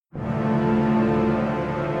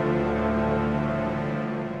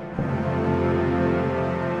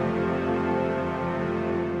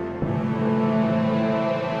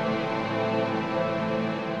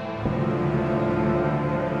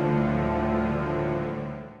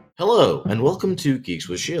Hello, and welcome to Geeks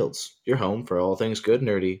with Shields, your home for all things good and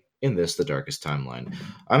nerdy in this, the darkest timeline.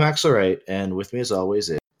 I'm Axle Wright, and with me as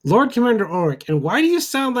always is... Lord Commander Ulric, and why do you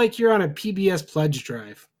sound like you're on a PBS pledge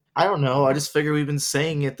drive? I don't know, I just figure we've been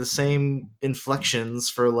saying it the same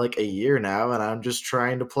inflections for like a year now, and I'm just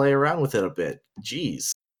trying to play around with it a bit.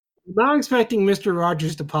 Jeez. I'm not expecting Mr.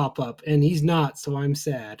 Rogers to pop up, and he's not, so I'm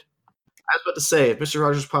sad. I was about to say, if Mr.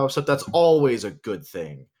 Rogers pops up, that's always a good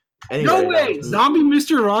thing. Anyway, No way! Zombie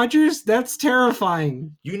Mr. Rogers? That's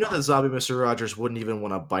terrifying. You know that zombie Mr. Rogers wouldn't even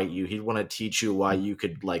want to bite you. He'd want to teach you why you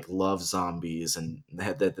could, love zombies and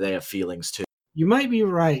that they have feelings too. You might be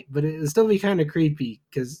right, but it'd still be kind of creepy,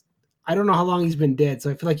 because I don't know how long he's been dead,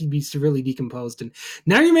 so I feel like he'd be severely decomposed. And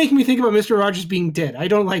now you're making me think about Mr. Rogers being dead. I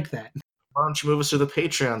don't like that. Why don't you move us to the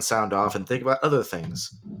Patreon sound off and think about other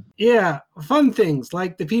things? Yeah, fun things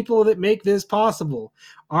like the people that make this possible.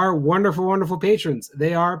 Our wonderful, wonderful patrons.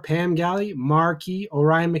 They are Pam Galley, Markey,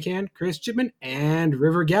 Orion McCann, Chris Chipman, and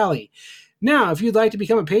River Galley. Now, if you'd like to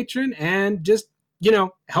become a patron and just,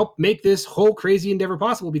 help make this whole crazy endeavor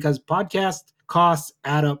possible, because podcast costs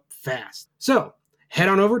add up fast. So, head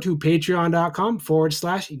on over to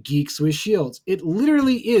patreon.com/Geeks with Shields. It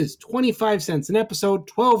literally is 25 cents an episode,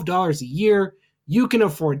 $12 a year. You can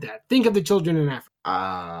afford that. Think of the children in Africa.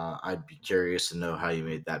 I'd be curious to know how you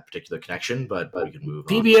made that particular connection, but we can move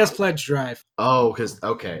on. PBS Pledge Drive. Oh,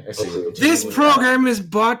 okay. I see. This program is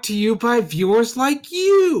brought to you by viewers like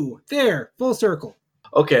you. There, full circle.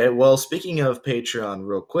 Okay, well, speaking of Patreon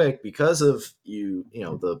real quick, because of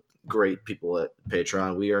the great people at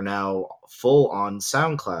Patreon, we are now full on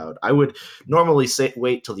SoundCloud. I would normally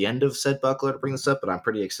wait till the end of said buckler to bring this up, but I'm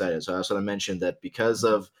pretty excited. So I just want to mention that because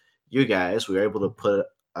of you guys, we were able to put,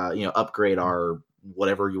 upgrade our,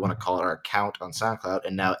 whatever you want to call it, our account on SoundCloud.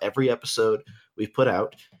 And now every episode we've put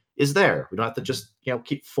out is there. We don't have to just,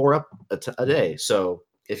 keep 4 up a day. So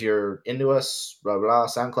if you're into us, blah, blah,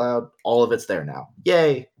 SoundCloud, all of it's there now.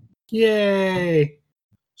 Yay. Yay.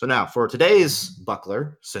 So now for today's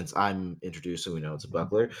buckler, since I'm introducing, we know it's a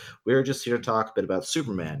buckler, we're just here to talk a bit about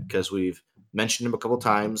Superman, because we've mentioned him a couple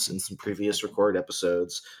times in some previous recorded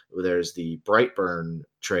episodes. There's the Brightburn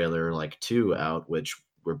trailer, 2 out, which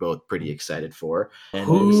we're both pretty excited for. And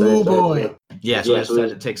oh boy. Yeah, so I decided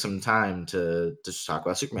to take some time to just talk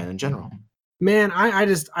about Superman in general. Man, I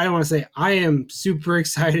want to say I am super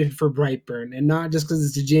excited for Brightburn, and not just because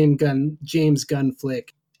it's a James Gunn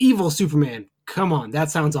flick. Evil Superman. Come on,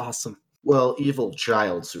 that sounds awesome. Well, evil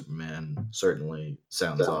child Superman certainly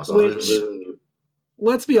sounds awesome.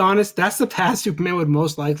 Let's be honest, that's the path Superman would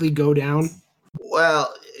most likely go down.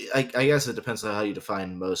 Well, I guess it depends on how you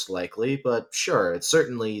define most likely, but sure, it's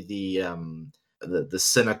certainly the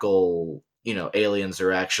cynical, aliens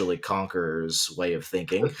are actually conquerors way of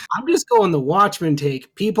thinking. I'm just going the Watchmen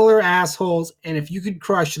take. People are assholes, and if you could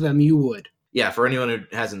crush them, you would. Yeah, for anyone who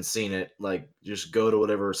hasn't seen it, just go to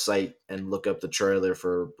whatever site and look up the trailer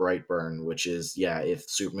for Brightburn, which is, if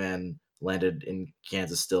Superman landed in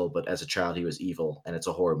Kansas still, but as a child he was evil, and it's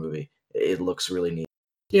a horror movie. It looks really neat.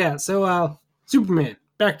 Yeah, so, Superman,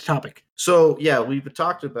 back to topic. So, we've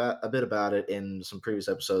talked about a bit about it in some previous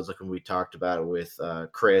episodes, like when we talked about it with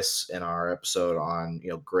Chris in our episode on,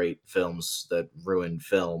 great films that ruined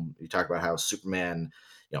film. We talked about how Superman,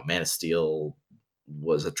 Man of Steel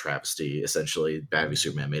was a travesty, essentially. Batman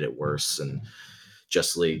Superman made it worse, and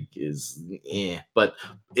Justice League is But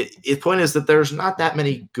the point is that there's not that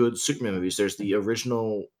many good Superman movies. There's the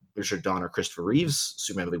original Richard Donner, Christopher Reeves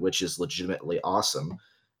Superman movie, which is legitimately awesome,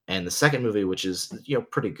 and the second movie, which is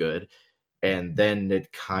pretty good, and then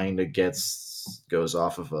it kind of goes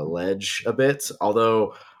off of a ledge a bit,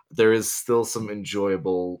 although there is still some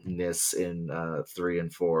enjoyableness in 3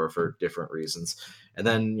 and 4 for different reasons. And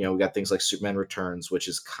then, we got things like Superman Returns, which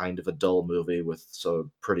is kind of a dull movie with a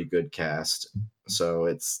pretty good cast. So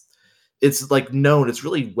it's known, it's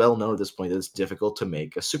really well known at this point that it's difficult to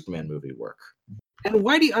make a Superman movie work. And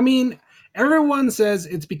why everyone says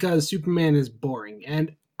it's because Superman is boring,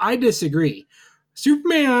 and I disagree.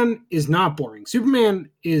 Superman is not boring. Superman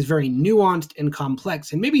is very nuanced and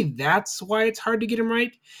complex, and maybe that's why it's hard to get him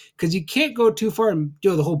right, because you can't go too far and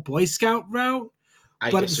do the whole Boy Scout route,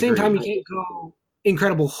 but at the same time you can't go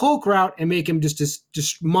Incredible Hulk route and make him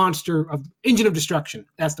just monster of engine of destruction.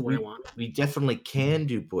 That's the way I want. We definitely can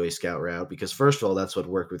do Boy Scout route, because first of all, that's what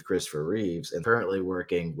worked with Christopher Reeves, and currently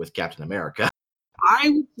working with Captain America.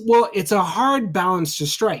 It's a hard balance to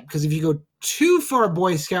strike, because if you go too far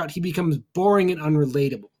Boy Scout, he becomes boring and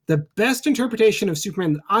unrelatable. The best interpretation of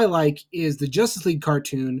Superman that I like is the Justice League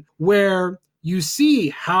cartoon, where you see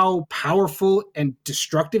how powerful and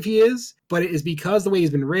destructive he is, but it is because the way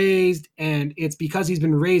he's been raised, and it's because he's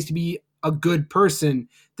been raised to be a good person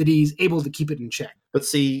that he's able to keep it in check. But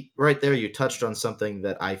see, right there, you touched on something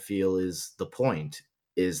that I feel is the point,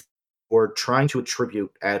 is we're trying to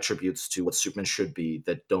attribute attributes to what Superman should be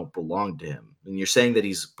that don't belong to him. And you're saying that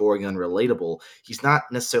he's boring, unrelatable. He's not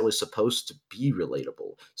necessarily supposed to be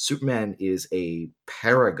relatable. Superman is a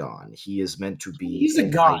paragon. He is meant to be He's a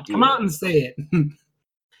an god. Come out ideal. and say it.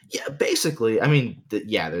 Yeah, basically. I mean,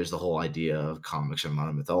 yeah, there's the whole idea of comics and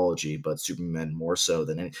modern mythology, but Superman more so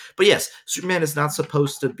than any. But yes, Superman is not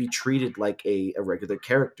supposed to be treated like a regular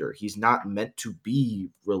character. He's not meant to be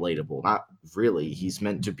relatable. Not really. He's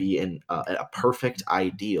meant to be a perfect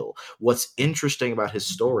ideal. What's interesting about his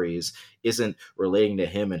stories isn't relating to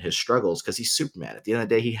him and his struggles because he's Superman. At the end of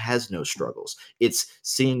the day, he has no struggles. It's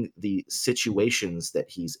seeing the situations that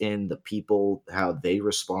he's in, the people, how they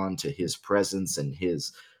respond to his presence and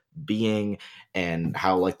his being, and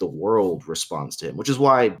how like the world responds to him, which is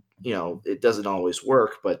why it doesn't always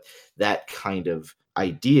work, but that kind of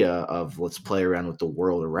idea of let's play around with the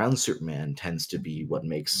world around Superman tends to be what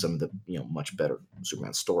makes some of the much better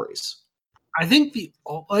Superman stories. I think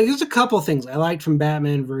there's a couple things I liked from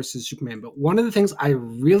Batman versus Superman, but one of the things I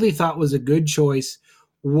really thought was a good choice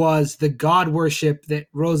was the god worship that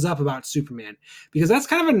rose up about Superman, because that's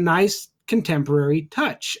kind of a nice contemporary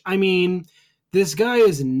touch. I mean, this guy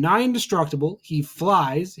is nigh indestructible. He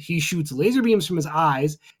flies. He shoots laser beams from his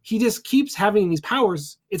eyes. He just keeps having these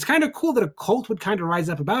powers. It's kind of cool that a cult would kind of rise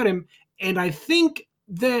up about him. And I think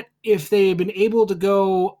that if they had been able to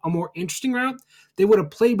go a more interesting route, they would have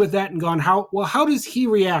played with that and gone, how does he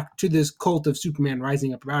react to this cult of Superman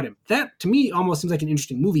rising up about him? That, to me, almost seems like an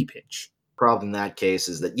interesting movie pitch. Problem in that case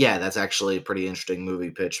is that, yeah, that's actually a pretty interesting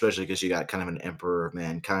movie pitch, especially because you got kind of an Emperor of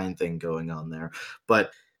Mankind thing going on there.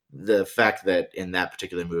 But the fact that in that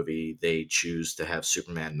particular movie they choose to have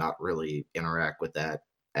Superman not really interact with that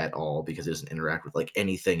at all because he doesn't interact with like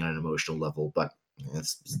anything on an emotional level, but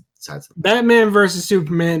that's besides the Batman versus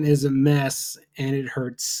Superman is a mess, and it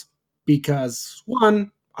hurts because,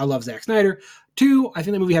 one, I love Zack Snyder. Two, I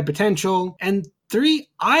think the movie had potential. And three,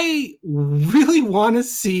 I really want to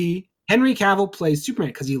see Henry Cavill play Superman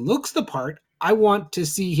because he looks the part. I want to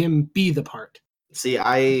see him be the part. See,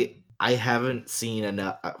 I haven't seen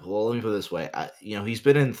enough. Well, let me put it this way. He's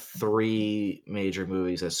been in 3 major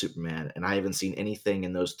movies as Superman, and I haven't seen anything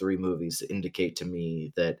in those 3 movies to indicate to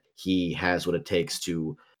me that he has what it takes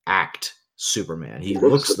to act Superman. He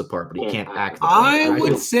looks the part, but he can't act the part. I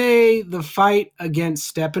would say the fight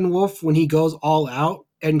against Steppenwolf when he goes all out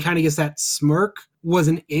and kind of gets that smirk was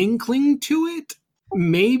an inkling to it.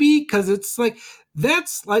 Maybe because it's like,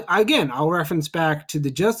 that's like, again, I'll reference back to the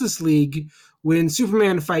Justice League when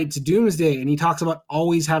Superman fights Doomsday and he talks about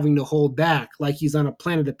always having to hold back like he's on a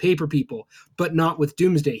planet of paper people, but not with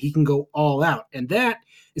Doomsday. He can go all out. And that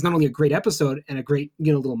is not only a great episode and a great,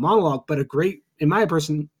 little monologue, but a great, in my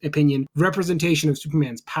personal opinion, representation of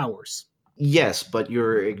Superman's powers. Yes, but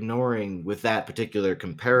you're ignoring, with that particular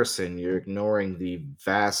comparison, you're ignoring the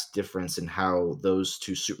vast difference in how those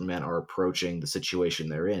 2 Supermen are approaching the situation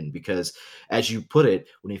they're in. Because, as you put it,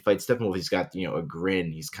 when he fights Steppenwolf, he's got a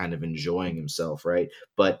grin. He's kind of enjoying himself, right?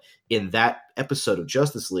 But in that episode of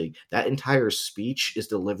Justice League, that entire speech is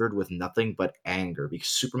delivered with nothing but anger because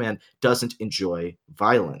Superman doesn't enjoy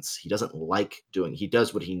violence. He doesn't like doing. He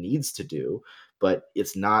does what he needs to do, but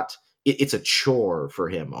it's not. It's a chore for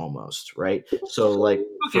him almost, right? So like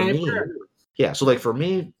for me, yeah. So like for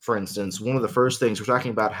me, for instance, one of the first things we're talking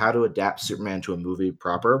about how to adapt Superman to a movie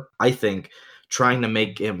proper. I think trying to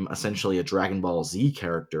make him essentially a Dragon Ball Z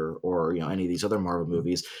character or any of these other Marvel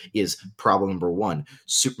movies is problem number 1.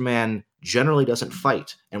 Superman generally doesn't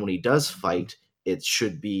fight, and when he does fight, it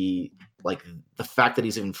should be like the fact that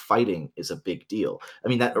he's even fighting is a big deal. I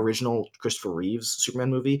mean, that original Christopher Reeves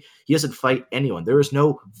Superman movie, he doesn't fight anyone. There is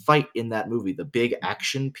no fight in that movie. The big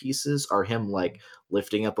action pieces are him like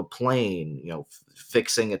lifting up a plane,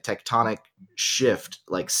 fixing a tectonic shift,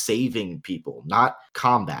 like saving people, not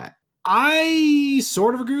combat. I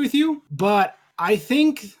sort of agree with you, but I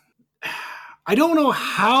think I don't know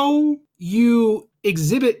how you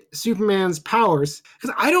exhibit Superman's powers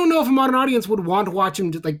because I don't know if a modern audience would want to watch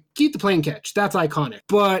him just like keep the plane catch. That's iconic.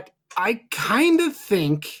 But I kind of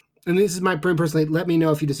think, and this is my point personally, let me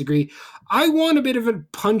know if you disagree. I want a bit of a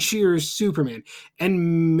punchier Superman.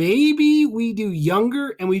 And maybe we do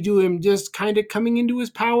younger and we do him just kind of coming into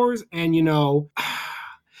his powers and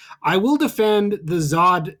I will defend the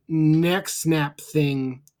Zod neck snap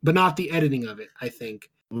thing, but not the editing of it, I think.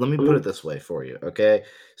 Let me put it this way for you, okay?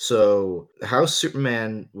 So, how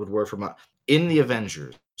Superman would work in the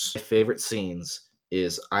Avengers, my favorite scenes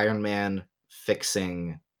is Iron Man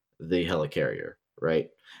fixing the helicarrier, right?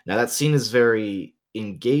 Now, that scene is very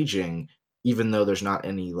engaging, even though there's not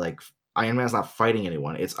any like Iron Man's not fighting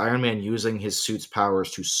anyone. It's Iron Man using his suit's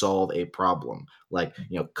powers to solve a problem, like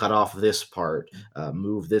cut off this part,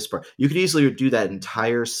 move this part. You could easily do that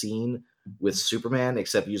entire scene with Superman,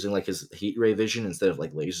 except using like his heat ray vision instead of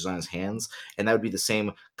like lasers on his hands, and that would be the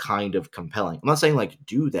same kind of compelling. I'm not saying like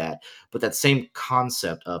do that, but that same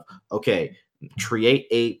concept of okay, create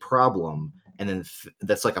a problem and then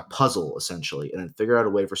that's like a puzzle essentially, and then figure out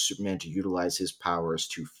a way for Superman to utilize his powers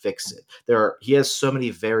to fix it. He has so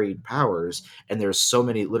many varied powers, and there's so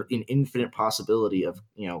many an infinite possibility of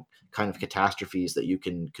kind of catastrophes that you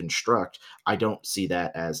can construct. I don't see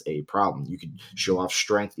that as a problem. You can show off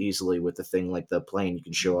strength easily with the thing like the plane. You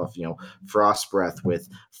can show off frost breath with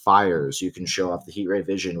fires. You can show off the heat ray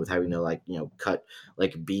vision with having to like cut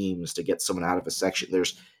like beams to get someone out of a section.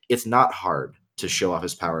 It's not hard to show off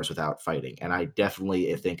his powers without fighting. And I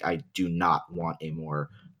definitely think I do not want a more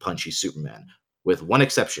punchy Superman, with one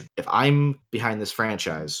exception. If I'm behind this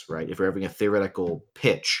franchise, right, if we're having a theoretical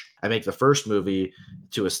pitch, I make the first movie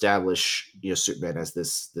to establish Superman as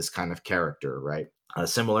this kind of character, right?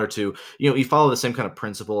 Similar to you follow the same kind of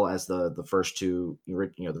principle as the first two,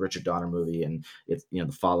 the Richard Donner movie, and it's the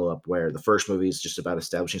follow up where the first movie is just about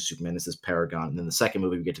establishing Superman as this paragon, and then the second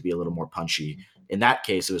movie we get to be a little more punchy. In that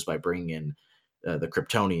case, it was by bringing in the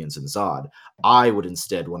Kryptonians and Zod. I would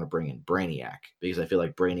instead want to bring in Brainiac, because I feel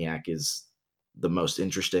like Brainiac is the most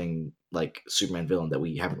interesting like Superman villain that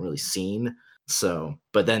we haven't really seen. So,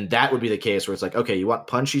 but then that would be the case where it's like, okay, you want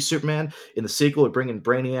punchy Superman? In the sequel, we bring in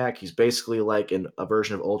Brainiac. He's basically like a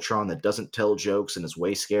version of Ultron that doesn't tell jokes and is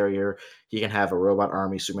way scarier. He can have a robot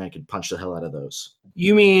army. Superman can punch the hell out of those.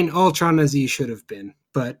 You mean Ultron as he should have been,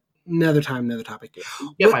 but another time, another topic.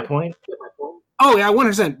 Get my point? Oh, yeah,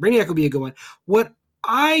 100%. Brainiac would be a good one. What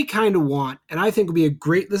I kind of want, and I think would be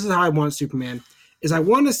this is how I want Superman, is I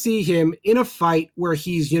want to see him in a fight where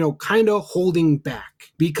he's, kind of holding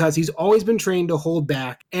back, because he's always been trained to hold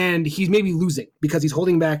back, and he's maybe losing because he's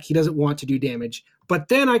holding back. He doesn't want to do damage. But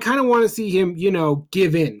then I kind of want to see him,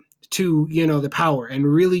 give in to, the power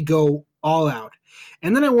and really go all out.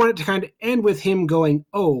 And then I want it to kind of end with him going,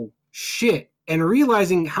 oh, shit, and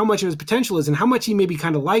realizing how much of his potential is and how much he maybe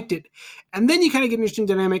kind of liked it. And then you kind of get an interesting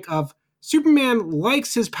dynamic of Superman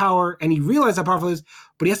likes his power and he realizes how powerful it is,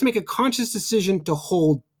 but he has to make a conscious decision to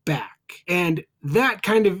hold back. And that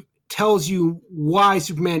kind of tells you why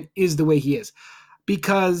Superman is the way he is.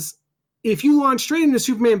 Because if you launch straight into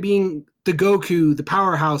Superman being the Goku, the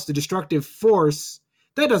powerhouse, the destructive force,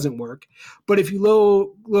 that doesn't work. But if you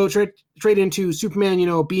low trade into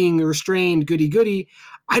Superman, being restrained, goody,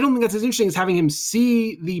 I don't think that's as interesting as having him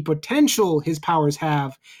see the potential his powers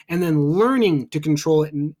have and then learning to control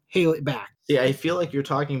it and hail it back. Yeah, I feel like you're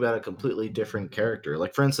talking about a completely different character.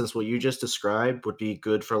 Like, for instance, what you just described would be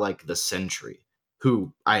good for like the Sentry,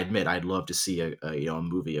 who I admit I'd love to see a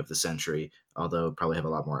movie of the Sentry, although it'd probably have a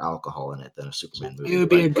lot more alcohol in it than a Superman movie. It would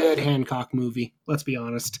be a good Hancock movie, let's be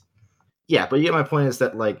honest. Yeah, but my point is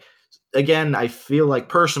that like, again, I feel like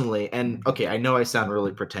personally, and okay, I know I sound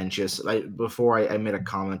really pretentious. Before I made a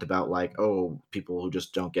comment about like, oh, people who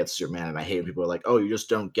just don't get Superman, and I hate when people are like, oh, you just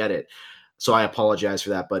don't get it. So I apologize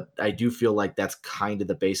for that, but I do feel like that's kind of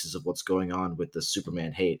the basis of what's going on with the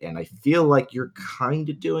Superman hate. And I feel like you're kind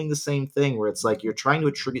of doing the same thing, where it's like you're trying to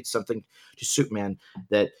attribute something to Superman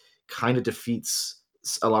that kind of defeats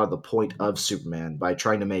a lot of the point of Superman by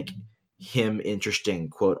trying to make him interesting,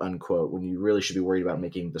 quote unquote, when you really should be worried about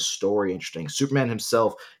making the story interesting. Superman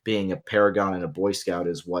himself being a paragon and a Boy Scout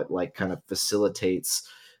is what like kind of facilitates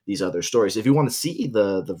these other stories. If you want to see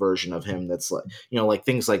the version of him that's like like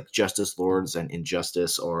things like Justice Lords and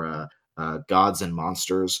Injustice, or Gods and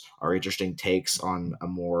Monsters are interesting takes on a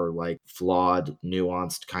more like flawed,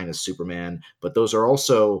 nuanced kind of Superman. But those are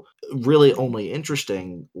also really only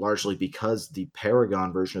interesting largely because the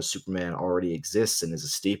Paragon version of Superman already exists and is a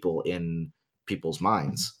staple in people's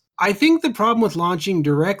minds. I think the problem with launching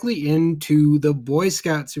directly into the Boy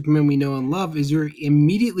Scout Superman we know and love is you're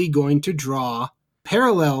immediately going to draw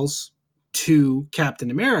parallels to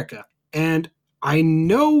Captain America. And I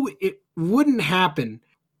know it wouldn't happen,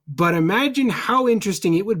 but imagine how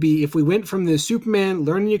interesting it would be if we went from the Superman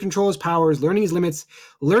learning to control his powers, learning his limits,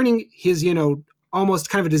 learning his,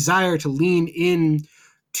 almost kind of a desire to lean in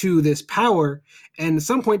to this power. And at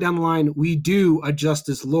some point down the line, we do a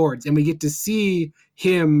Justice Lords and we get to see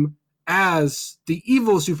him as the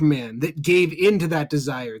evil Superman that gave into that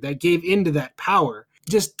desire, that gave into that power.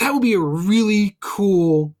 Just that would be a really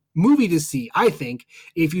cool movie to see, I think,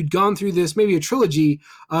 if you'd gone through this, maybe a trilogy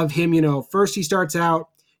of him, first he starts out,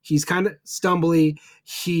 he's kind of stumbly.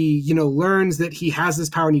 He, learns that he has this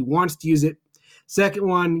power and he wants to use it. Second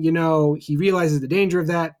one, he realizes the danger of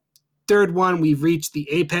that. Third one, we've reached the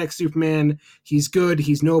apex Superman. He's good,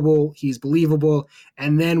 he's noble, he's believable.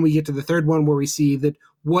 And then we get to the third one where we see that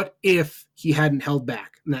what if he hadn't held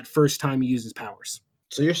back in that first time he uses powers?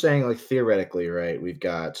 So you're saying, like, theoretically, right, we've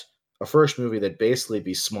got a first movie that basically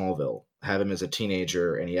be Smallville, have him as a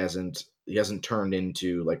teenager, and he hasn't turned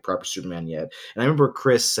into like proper Superman yet. And I remember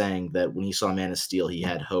Chris saying that when he saw Man of Steel, he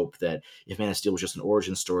had hope that if Man of Steel was just an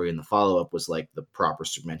origin story and the follow-up was like the proper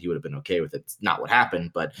Superman, he would have been okay with it. It's not what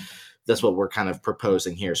happened, but that's what we're kind of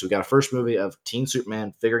proposing here. So we got a first movie of teen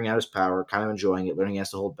Superman figuring out his power, kind of enjoying it, learning he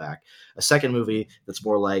has to hold back. A second movie that's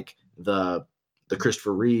more like the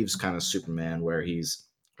Christopher Reeves kind of Superman, where he's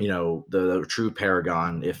the true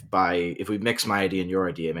paragon. If we mix my idea and your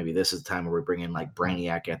idea, maybe this is the time where we bring in like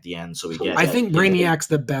Brainiac at the end. So we get. I think Brainiac's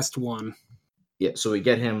the best one. Yeah, so we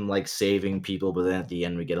get him like saving people, but then at the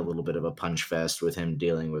end we get a little bit of a punch fest with him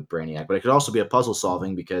dealing with Brainiac. But it could also be a puzzle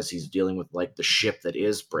solving because he's dealing with like the ship that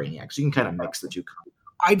is Brainiac. So you can kind of mix the two.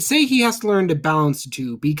 I'd say he has to learn to balance the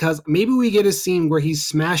two, because maybe we get a scene where he's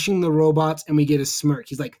smashing the robots and we get a smirk.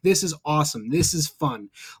 He's like, this is awesome. This is fun.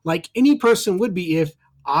 Like any person would be if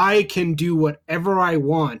I can do whatever I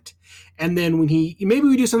want. And then when maybe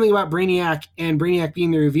we do something about Brainiac and Brainiac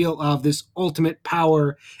being the reveal of this ultimate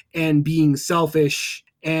power and being selfish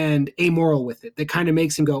and amoral with it, that kind of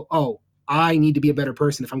makes him go, oh, I need to be a better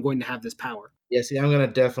person if I'm going to have this power. Yeah, see, I'm going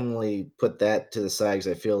to definitely put that to the side because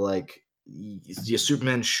I feel like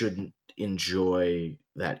Superman shouldn't enjoy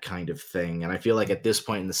that kind of thing. And I feel like at this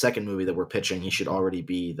point in the second movie that we're pitching, he should already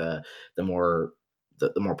be the more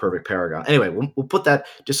perfect paragon. Anyway, we'll put that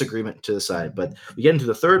disagreement to the side. But we get into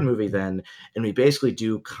the third movie then, and we basically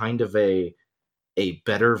do kind of a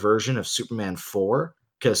better version of Superman 4.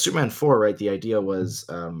 Because Superman 4, right, the idea was,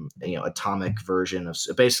 atomic version of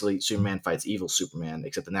basically Superman fights evil Superman,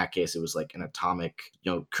 except in that case it was like an atomic,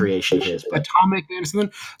 creation of his. Atomic and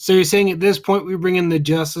something. So you're saying at this point we bring in the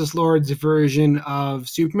Justice Lord's version of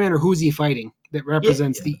Superman, or who's he fighting that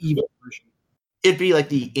represents the evil version? It'd be like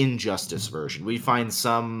the Injustice version. We find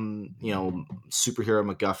some, superhero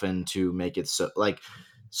MacGuffin to make it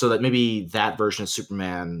so that maybe that version of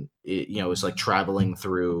Superman, is like traveling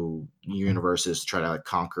through universes to try to like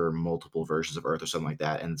conquer multiple versions of Earth or something like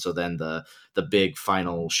that. And so then the big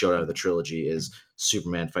final showdown of the trilogy is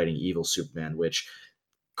Superman fighting evil Superman, which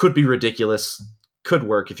could be ridiculous, could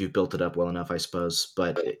work if you've built it up well enough, I suppose.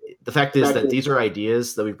 But the fact is that these are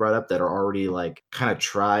ideas that we brought up that are already like kind of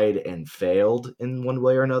tried and failed in one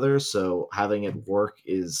way or another. So having it work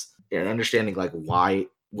is understanding like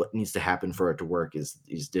what needs to happen for it to work is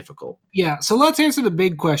difficult. Yeah, so let's answer the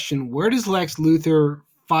big question. Where does Lex Luthor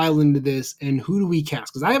file into this, and who do we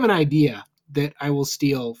cast? Because I have an idea that I will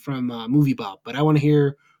steal from Movie Bob, but I want to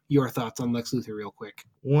hear your thoughts on Lex Luthor real quick.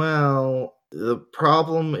 Well, the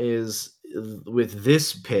problem is with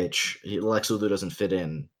this pitch, Lex Luthor doesn't fit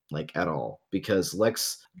in like at all, because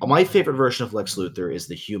my favorite version of Lex Luthor is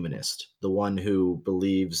the humanist, the one who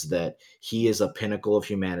believes that he is a pinnacle of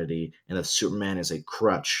humanity and that Superman is a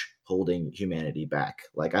crutch holding humanity back.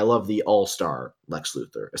 Like, I love the all-star Lex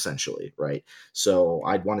Luthor, essentially, right? So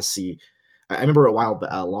I'd want to see. I remember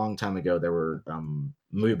a long time ago, there were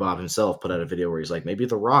Movie Bob himself put out a video where he's like, maybe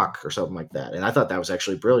The Rock or something like that, and I thought that was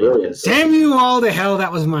actually brilliant. Because, damn you all to hell,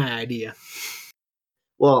 that was my idea.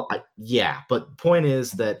 Well, yeah, but the point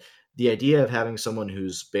is that the idea of having someone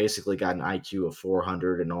who's basically got an IQ of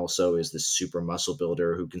 400 and also is this super muscle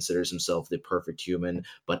builder who considers himself the perfect human,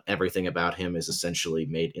 but everything about him is essentially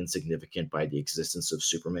made insignificant by the existence of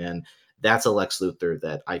Superman, that's a Lex Luthor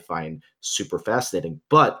that I find super fascinating.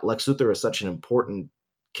 But Lex Luthor is such an important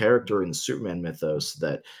character in the Superman mythos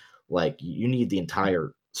that, like, you need the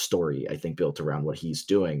entire story, I think, built around what he's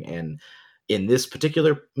doing. And in this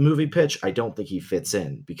particular movie pitch, I don't think he fits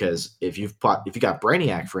in, because if you got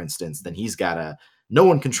Brainiac, for instance, then no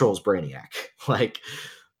one controls Brainiac. Like,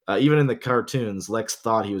 even in the cartoons, Lex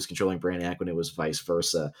thought he was controlling Brainiac when it was vice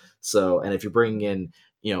versa. So, and if you're bringing in,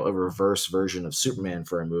 a reverse version of Superman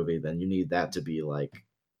for a movie, then you need that to be like,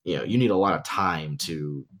 you need a lot of time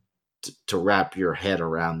to wrap your head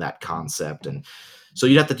around that concept. And so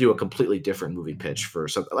you'd have to do a completely different movie pitch for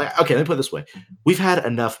something. Like, okay, let me put it this way. We've had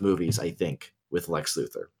enough movies, I think, with Lex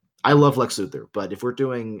Luthor. I love Lex Luthor, but if we're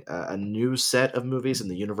doing a new set of movies in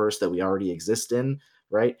the universe that we already exist in,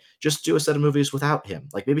 right, just do a set of movies without him.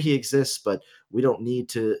 Like, maybe he exists, but we don't need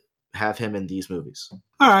to have him in these movies.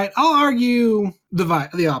 All right, I'll argue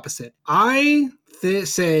the opposite. I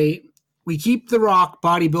say we keep The Rock,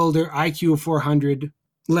 bodybuilder, IQ of 400,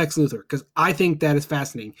 Lex Luthor, because I think that is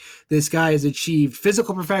fascinating. This guy has achieved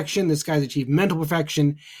physical perfection. This guy's achieved mental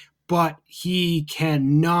perfection, but he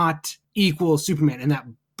cannot equals Superman, and that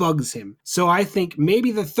bugs him. So I think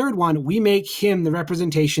maybe the third one, we make him the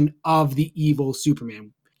representation of the evil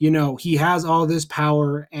Superman. He has all this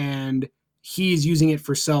power and he's using it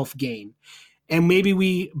for self gain. And maybe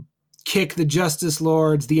we kick the Justice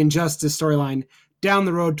Lords, the Injustice storyline down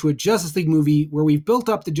the road to a Justice League movie where we've built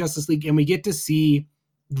up the Justice League and we get to see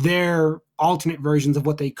their alternate versions of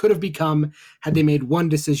what they could have become had they made one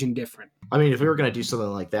decision different. I mean, if we were going to do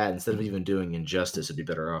something like that, instead of even doing Injustice, it'd be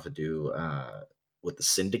better off to do with the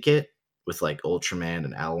Syndicate, with like Ultraman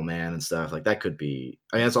and Owlman and stuff. Like that could be.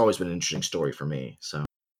 I mean, that's always been an interesting story for me. So,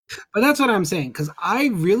 but that's what I'm saying, because I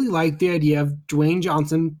really like the idea of Dwayne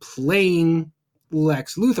Johnson playing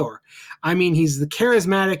Lex Luthor. I mean, he's the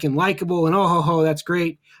charismatic and likable, and oh ho ho, that's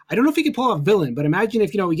great. I don't know if he could pull off villain, but imagine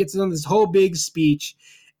if he gets on this whole big speech.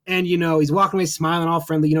 And, he's walking away smiling, all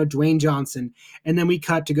friendly, Dwayne Johnson. And then we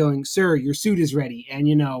cut to going, sir, your suit is ready. And,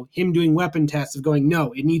 him doing weapon tests of going,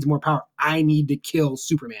 no, it needs more power. I need to kill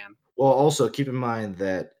Superman. Well, also keep in mind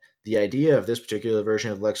that the idea of this particular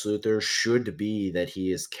version of Lex Luthor should be that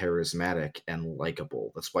he is charismatic and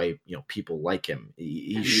likable. That's why, people like him.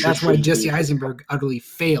 That's why Jesse Eisenberg utterly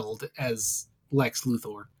failed as Lex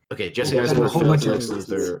Luthor. Okay, Jesse Eisenberg failed as Lex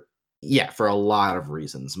Luthor. Yeah, for a lot of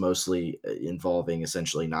reasons, mostly involving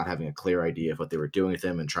essentially not having a clear idea of what they were doing with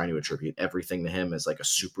him and trying to attribute everything to him as like a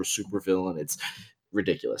super villain. It's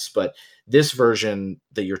ridiculous. But this version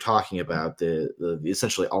that you're talking about, the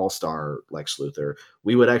essentially all-star Lex Luthor,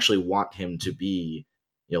 we would actually want him to be,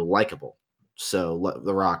 likable. So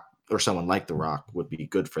The Rock or someone like The Rock would be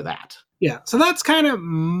good for that. Yeah, so that's kind of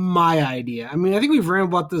my idea. I mean, I think we've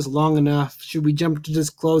rambled about this long enough. Should we jump to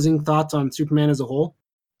just closing thoughts on Superman as a whole?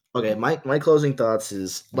 Okay, my closing thoughts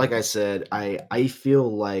is, like I said, I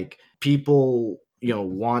feel like people,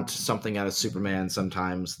 want something out of Superman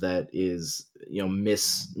sometimes that is,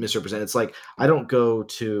 misrepresented. It's like, I don't go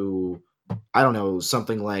to, I don't know,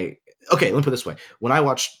 something like, okay, let me put it this way. When I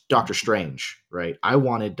watched Doctor Strange, right, I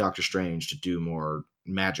wanted Doctor Strange to do more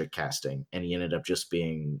magic casting, and he ended up just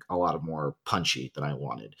being a lot more punchy than I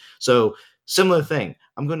wanted. So, similar thing.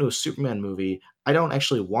 I'm going to a Superman movie. I don't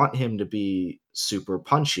actually want him to be super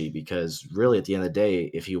punchy because really at the end of the day,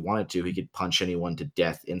 if he wanted to, he could punch anyone to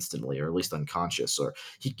death instantly or at least unconscious, or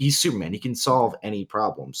he's Superman. He can solve any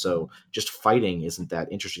problem. So just fighting isn't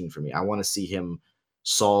that interesting for me. I want to see him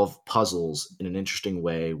solve puzzles in an interesting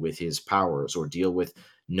way with his powers or deal with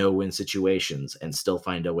no-win situations and still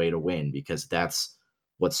find a way to win, because that's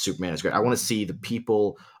what Superman is great. I want to see the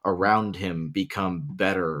people around him become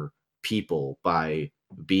better people by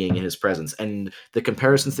being in his presence. And the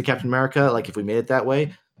comparisons to Captain America, like if we made it that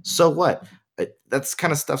way, so what? That's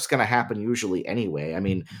kind of stuff's going to happen usually anyway. I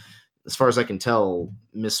mean, as far as I can tell,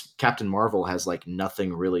 Miss Captain Marvel has like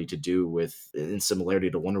nothing really to do with, in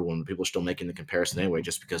similarity to Wonder Woman. People are still making the comparison anyway,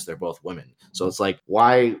 just because they're both women. So it's like,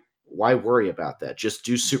 why worry about that? Just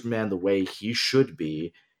do Superman the way he should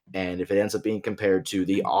be. And if it ends up being compared to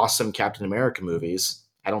the awesome Captain America movies,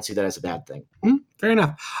 I don't see that as a bad thing. Fair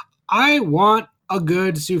enough. I want a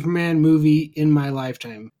good Superman movie in my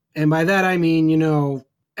lifetime. And by that, I mean,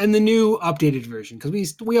 and the new updated version,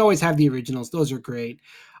 because we always have the originals. Those are great.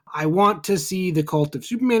 I want to see the Cult of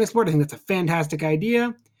Superman explored. I think that's a fantastic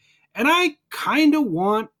idea. And I kind of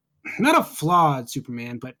want, not a flawed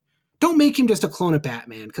Superman, but don't make him just a clone of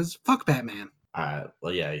Batman, because fuck Batman.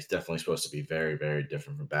 Well, yeah, he's definitely supposed to be very, very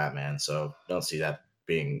different from Batman, so don't see that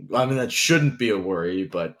being... I mean, that shouldn't be a worry,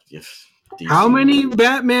 but if... DC... How many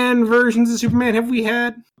Batman versions of Superman have we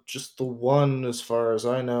had? Just the one, as far as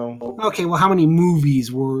I know. Okay, well, how many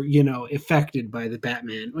movies were, affected by the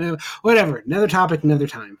Batman? Whatever, another topic, another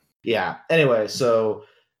time. Yeah, anyway, so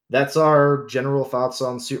that's our general thoughts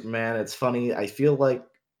on Superman. It's funny, I feel like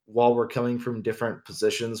while we're coming from different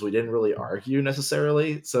positions, we didn't really argue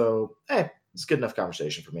necessarily, so, it's good enough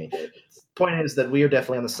conversation for me. The point is that we are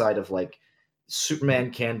definitely on the side of like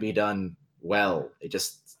Superman can be done well. It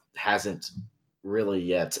just hasn't really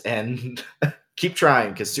yet. And keep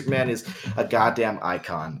trying, because Superman is a goddamn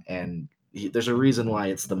icon. And there's a reason why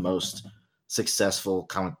it's the most successful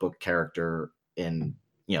comic book character in,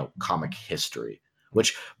 comic history.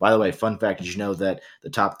 Which, by the way, fun fact, did you know that the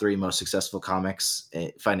top 3 most successful comics,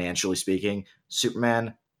 financially speaking,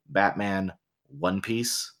 Superman, Batman, One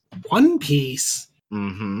Piece? One Piece.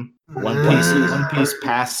 Mm-hmm. One Piece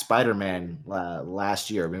passed Spider-Man last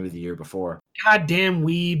year, maybe the year before. Goddamn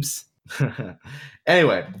weebs.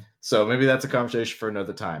 Anyway, so maybe that's a conversation for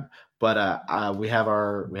another time. But we had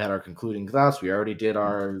our concluding thoughts. We already did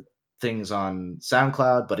our things on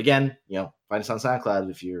SoundCloud. But again, find us on SoundCloud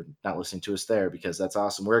if you're not listening to us there, because that's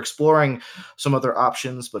awesome. We're exploring some other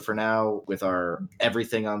options, but for now, with our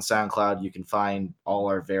everything on SoundCloud, you can find all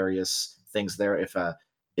our various things there.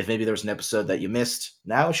 If maybe there was an episode that you missed,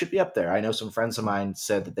 now it should be up there. I know some friends of mine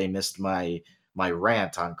said that they missed my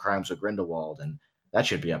rant on Crimes of Grindelwald, and that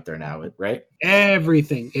should be up there now, right?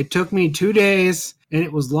 Everything. It took me 2 days, and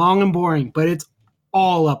it was long and boring, but it's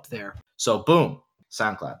all up there. So boom,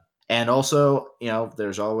 SoundCloud. And also,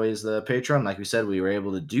 there's always the Patreon. Like we said, we were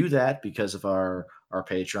able to do that because of our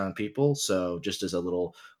Patreon people. So just as a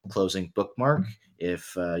little closing bookmark,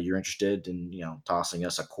 if you're interested in, tossing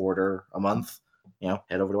us $0.25 a month,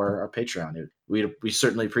 head over to our Patreon. We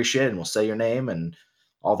certainly appreciate it, and we'll say your name and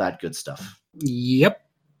all that good stuff. Yep.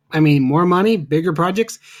 I mean, more money, bigger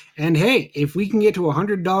projects. And hey, if we can get to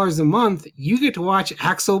 $100 a month, you get to watch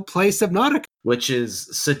Axle play Subnautica. Which is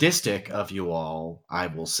sadistic of you all, I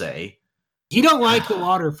will say. You don't like the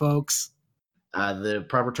water, folks. The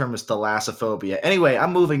proper term is thalassophobia. Anyway,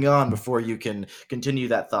 I'm moving on before you can continue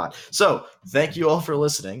that thought. So, thank you all for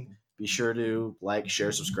listening. Be sure to like,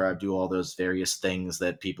 share, subscribe, do all those various things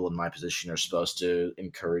that people in my position are supposed to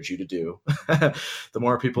encourage you to do. The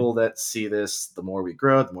more people that see this, the more we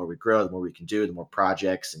grow, the more we can do, the more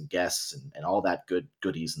projects and guests and all that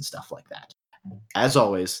goodies and stuff like that. As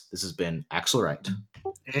always, this has been Axle Wright.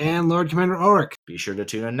 And Lord Commander Ulric. Be sure to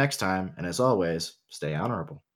tune in next time, and as always, stay honorable.